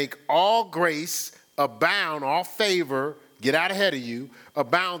able to make all grace abound, all favor, get out ahead of you,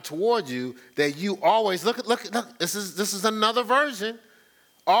 abound toward you, that you always, look, this is another version,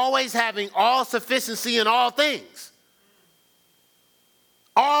 always having all sufficiency in all things.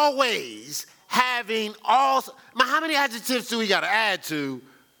 Always having all, how many adjectives do we got to add to,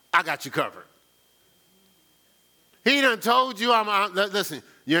 I got you covered? He done told you, listen,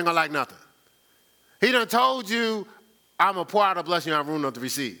 you ain't going to like nothing. He done told you, I'm going to pour out a blessing you have room enough to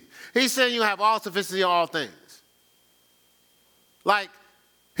receive. He's saying you have all sufficiency in all things. Like,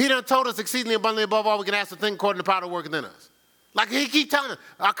 he done told us exceedingly abundantly above all we can ask to think according to the power that worketh in us. Like, he keep telling us,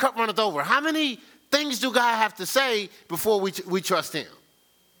 our cup runneth over. How many things do God have to say before we trust him?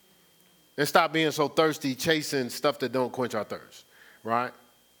 And stop being so thirsty, chasing stuff that don't quench our thirst, right?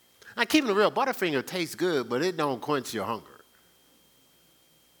 Now, keeping it real, Butterfinger tastes good, but it don't quench your hunger.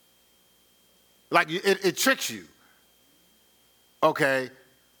 Like, it tricks you. Okay,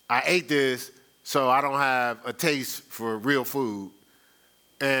 I ate this, so I don't have a taste for real food.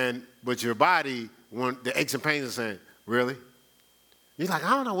 But your body, when the aches and pains are saying, really? You're like,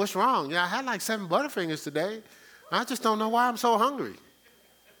 I don't know what's wrong. Yeah, I had like 7 Butterfingers today. I just don't know why I'm so hungry.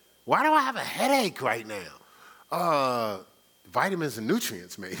 Why do I have a headache right now? Vitamins and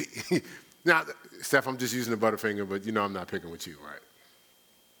nutrients, maybe. Now, Steph, I'm just using the Butterfinger, but I'm not picking with you, right?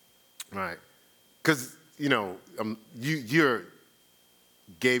 Right. Because, you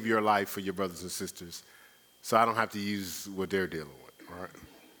gave your life for your brothers and sisters, so I don't have to use what they're dealing with, all right?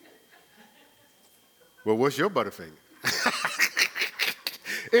 Well, what's your Butterfinger?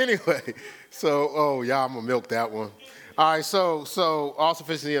 Anyway, so, y'all, I'm going to milk that one. All right, so all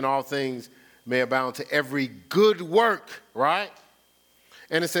sufficiency in all things may abound to every good work, right?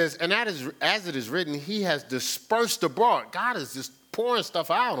 And it says, and that is, as it is written, he has dispersed abroad. God is just pouring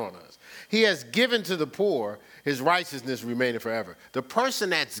stuff out on us. He has given to the poor, his righteousness remaining forever. The person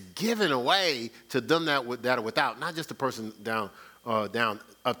that's given away to them that are without, not just the person down uptown.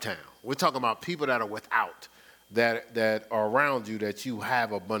 We're talking about people that are without, that are around you, that you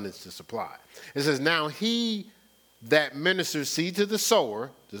have abundance to supply. It says, now he that ministers seed to the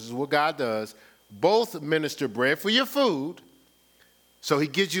sower, this is what God does, both minister bread for your food, so he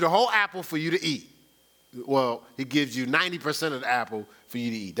gives you the whole apple for you to eat. Well, he gives you 90% of the apple for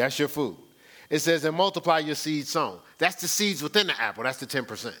you to eat. That's your food. It says, and multiply your seed sown. That's the seeds within the apple. That's the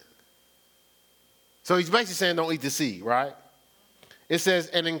 10%. So he's basically saying don't eat the seed, right? It says,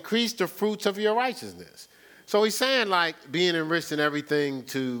 and increase the fruits of your righteousness. So he's saying like being enriched in everything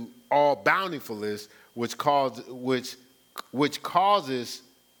to all bountifulness, which causes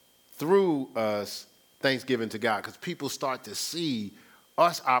through us thanksgiving to God, because people start to see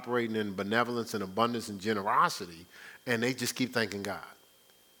us operating in benevolence and abundance and generosity, and they just keep thanking God.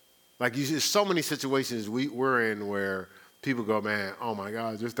 Like, there's so many situations we're in where people go, man, oh my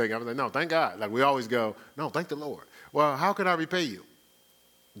God, just thank God. No, thank God. Like, we always go, no, thank the Lord. Well, how can I repay you?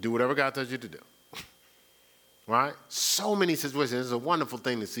 Do whatever God tells you to do. Right? So many situations. It's a wonderful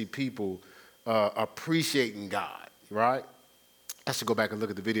thing to see people appreciating God, right? I should go back and look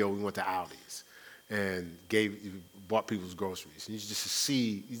at the video. We went to Aldi's and bought people's groceries. And you just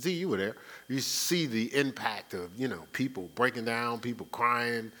see, you were there. You see the impact of, people breaking down, people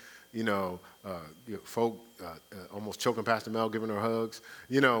crying, folk almost choking Pastor Mel, giving her hugs.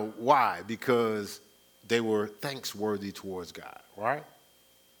 Why? Because they were thanks-worthy towards God, right?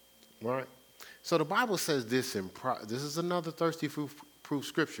 Right? So the Bible says this this is another thirsty proof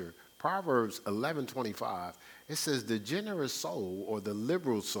scripture. Proverbs 11:25. It says, the generous soul or the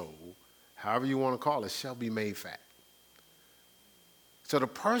liberal soul, however you want to call it, shall be made fat. So the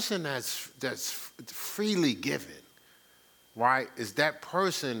person that's freely given, right, is that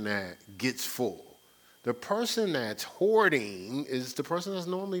person that gets full. The person that's hoarding is the person that's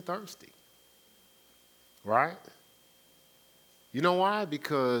normally thirsty. Right? You know why?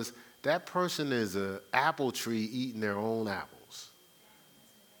 Because that person is an apple tree eating their own apples.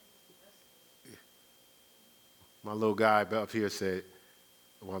 My little guy up here said,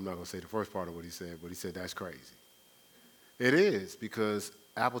 well, I'm not going to say the first part of what he said, but he said that's crazy. It is, because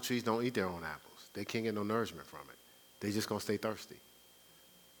apple trees don't eat their own apples. They can't get no nourishment from it. They just going to stay thirsty.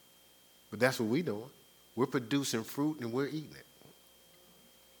 But that's what we're doing. We're producing fruit and we're eating it.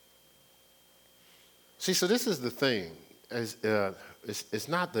 See, so this is the thing. It's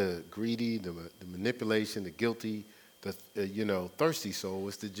not the greedy, the manipulation, the guilty, the thirsty soul.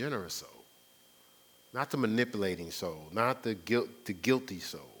 It's the generous soul. Not the manipulating soul, not the guilty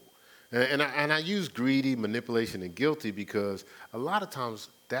soul. And I use greedy, manipulation, and guilty because a lot of times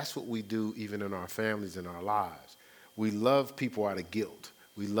that's what we do even in our families and our lives. We love people out of guilt.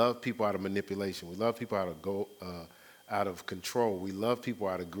 We love people out of manipulation. We love people out of control. We love people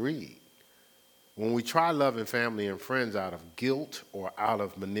out of greed. When we try loving family and friends out of guilt or out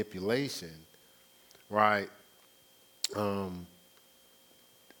of manipulation, right,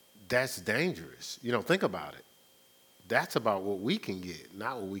 that's dangerous. Think about it. That's about what we can get,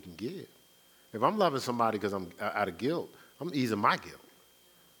 not what we can give. If I'm loving somebody because I'm out of guilt, I'm easing my guilt.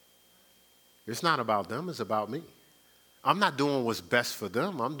 It's not about them, it's about me. I'm not doing what's best for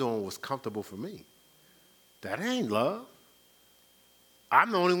them, I'm doing what's comfortable for me. That ain't love.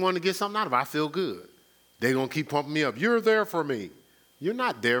 I'm the only one to get something out of it. I feel good. They're going to keep pumping me up. You're there for me. You're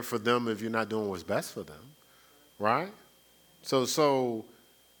not there for them if you're not doing what's best for them, right? So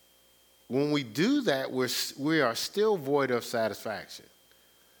when we do that, we are still void of satisfaction.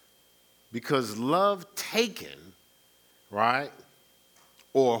 Because love taken, right,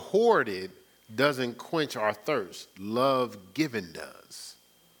 or hoarded doesn't quench our thirst. Love given does.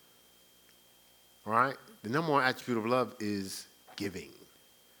 Right? The number one attribute of love is giving.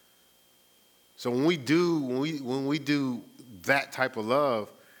 So when we do that type of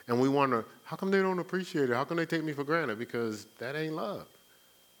love and we wonder, how come they don't appreciate it? How come they take me for granted? Because that ain't love.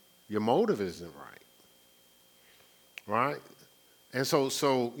 Your motive isn't right. Right? And so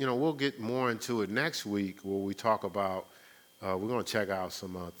we'll get more into it next week where we talk about, we're going to check out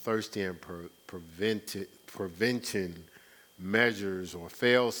some thirsty and prevention measures or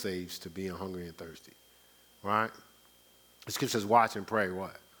fail-safes to being hungry and thirsty. Right? The scripture says, watch and pray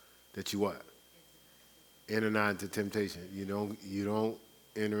what? That you what? Enter not into temptation. You don't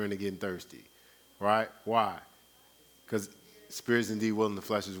enter into getting thirsty. Right? Why? Because spirit is indeed willing, the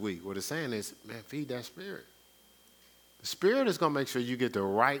flesh is weak. What it's saying is, man, feed that spirit. The spirit is going to make sure you get the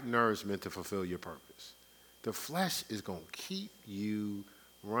right nourishment to fulfill your purpose. The flesh is going to keep you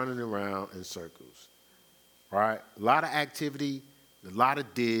running around in circles. Right? A lot of activity, a lot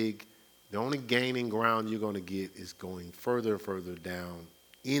of dig. The only gaining ground you're going to get is going further and further down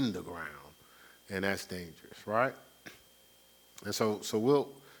in the ground. And that's dangerous, right? And so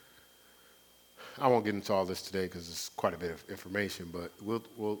I won't get into all this today because it's quite a bit of information, but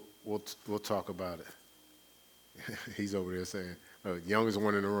we'll talk about it. He's over there saying, youngest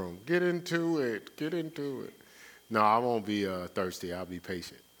one in the room, get into it. No, I won't be thirsty. I'll be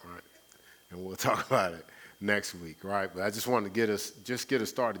patient, right? And we'll talk about it next week, right? But I just wanted to get us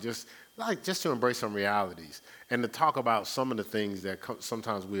started, just to embrace some realities and to talk about some of the things that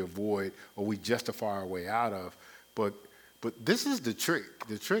sometimes we avoid or we justify our way out of. But this is the trick.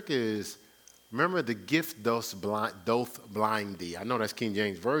 The trick is, remember, the gift doth blind thee. I know that's King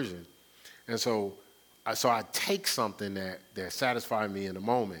James Version. And so I take something that satisfies me in a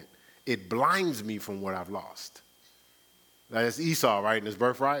moment. It blinds me from what I've lost. That's Esau, right, in his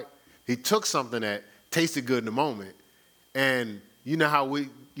birthright. He took something that tasted good in the moment, and you know how we've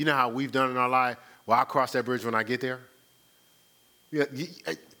done in our life. Well, I'll cross that bridge when I get there. Yeah,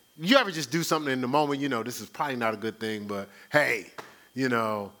 you ever just do something in the moment? This is probably not a good thing, but hey,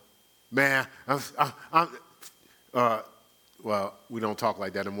 man, well, we don't talk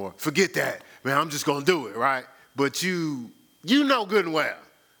like that anymore. Forget that, man. I'm just gonna do it, right? But you know good and well,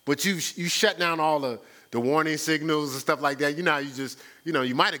 but you shut down all the warning signals and stuff like that. You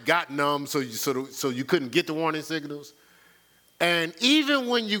might have gotten them so you couldn't get the warning signals. And even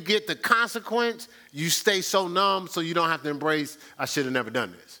when you get the consequence, you stay so numb so you don't have to embrace, I should have never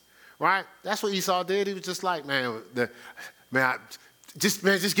done this, right? That's what Esau did. He was just like, just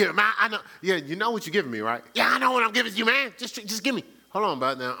give it. Man, I know. Yeah, you know what you're giving me, right? Yeah, I know what I'm giving you, man. Just give me. Hold on,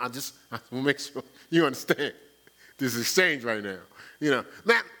 bud. Now, I will make sure you understand this exchange right now.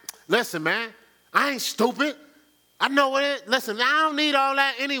 Man, listen, man. I ain't stupid. I know what it is. Listen, I don't need all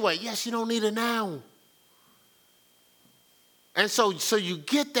that anyway. Yes, you don't need it now. And so you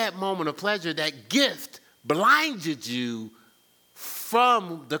get that moment of pleasure. That gift blinded you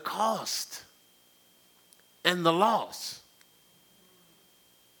from the cost and the loss.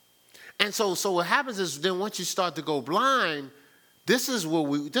 And so what happens is then once you start to go blind, this is what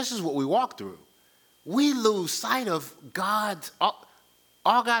we walk through. We lose sight of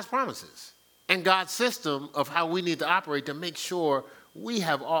all God's promises and God's system of how we need to operate to make sure we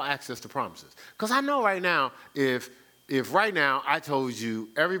have all access to promises. Because I know right now, if right now I told you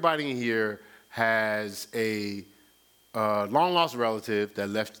everybody in here has a long-lost relative that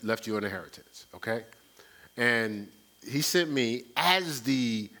left you an inheritance, okay? And he sent me as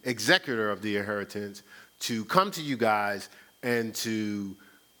the executor of the inheritance to come to you guys and to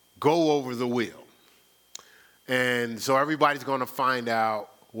go over the will. And so everybody's going to find out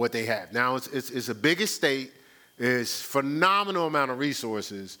what they have. Now, it's a big estate. It's phenomenal amount of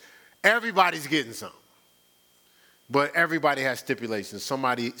resources. Everybody's getting some. But everybody has stipulations. Some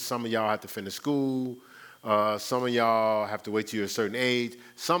of y'all have to finish school. Some of y'all have to wait till you're a certain age.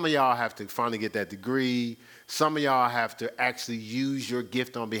 Some of y'all have to finally get that degree. Some of y'all have to actually use your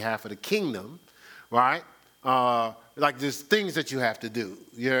gift on behalf of the kingdom, right? Like there's things that you have to do.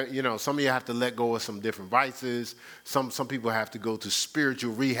 Some of you have to let go of some different vices. Some people have to go to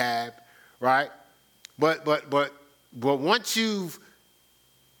spiritual rehab, right? But once you've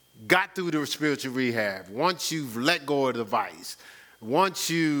got through the spiritual rehab, once you've let go of the vice, once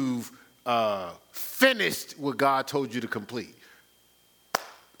you've finished what God told you to complete,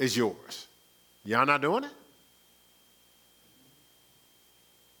 it's yours. Y'all not doing it?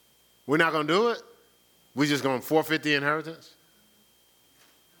 We're not going to do it? We're just going to forfeit the inheritance?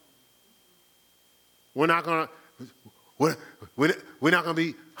 We're not going to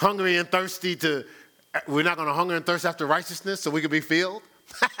be hungry and thirsty we're not going to hunger and thirst after righteousness so we can be filled?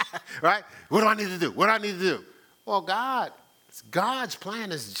 Right? What do I need to do? What do I need to do? Well, God's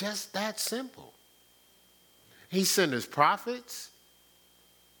plan is just that simple. He sent his prophets.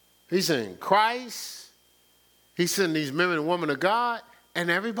 He sent Christ. He sent these men and women of God. And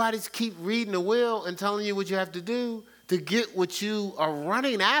everybody's keep reading the will and telling you what you have to do to get what you are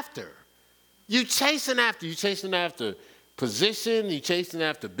running after. You're chasing after position, you're chasing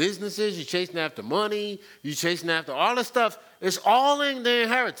after businesses, you're chasing after money, you're chasing after all this stuff. It's all in the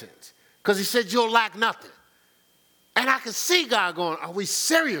inheritance. Because he said you'll lack nothing. And I can see God going, are we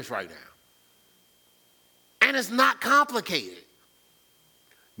serious right now? And it's not complicated.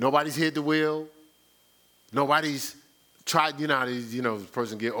 Nobody's hid the will. Nobody's tried, the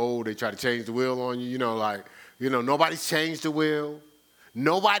person get old, they try to change the will on you, nobody's changed the will.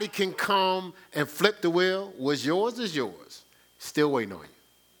 Nobody can come and flip the will. What's yours is yours. Still waiting on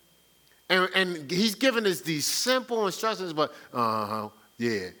you. And he's given us these simple instructions, but,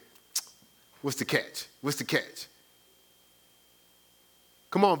 yeah. What's the catch? What's the catch?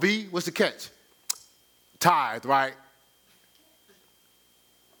 Come on, B, what's the catch? Tithe, right?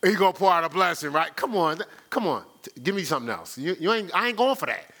 He's going to pour out a blessing, right? Come on. Give me something else. I ain't going for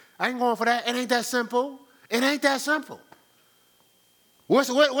that. It ain't that simple.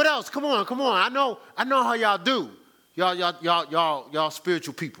 What else? Come on. I know how y'all do. Y'all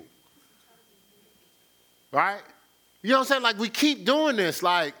spiritual people. Right? You know what I'm saying? Like we keep doing this,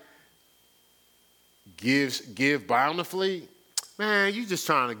 like give bountifully. Man, you just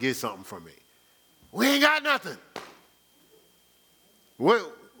trying to get something from me. We ain't got nothing. What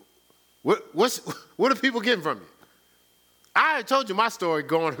are people getting from you? I had told you my story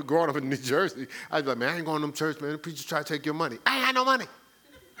growing up in New Jersey. I was like, man, I ain't going to them church, man. The preacher try to take your money. I ain't got no money.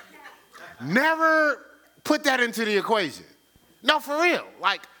 Never put that into the equation. No, for real.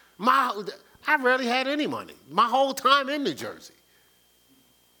 Like, I rarely had any money my whole time in New Jersey.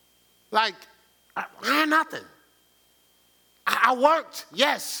 Like, I had nothing. I worked,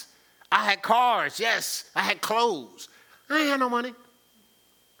 yes. I had cars, yes. I had clothes. I ain't had no money.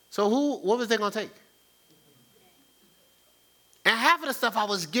 So what was they going to take? And half of the stuff I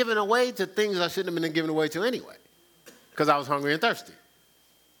was giving away to things I shouldn't have been giving away to anyway, because I was hungry and thirsty.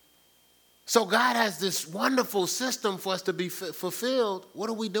 So God has this wonderful system for us to be fulfilled. What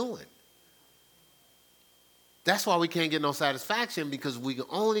are we doing? That's why we can't get no satisfaction, because we're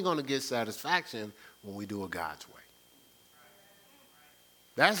only going to get satisfaction when we do it God's way.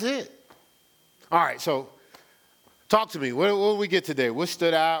 That's it. All right, so talk to me. What did we get today? What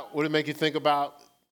stood out? What did it make you think about?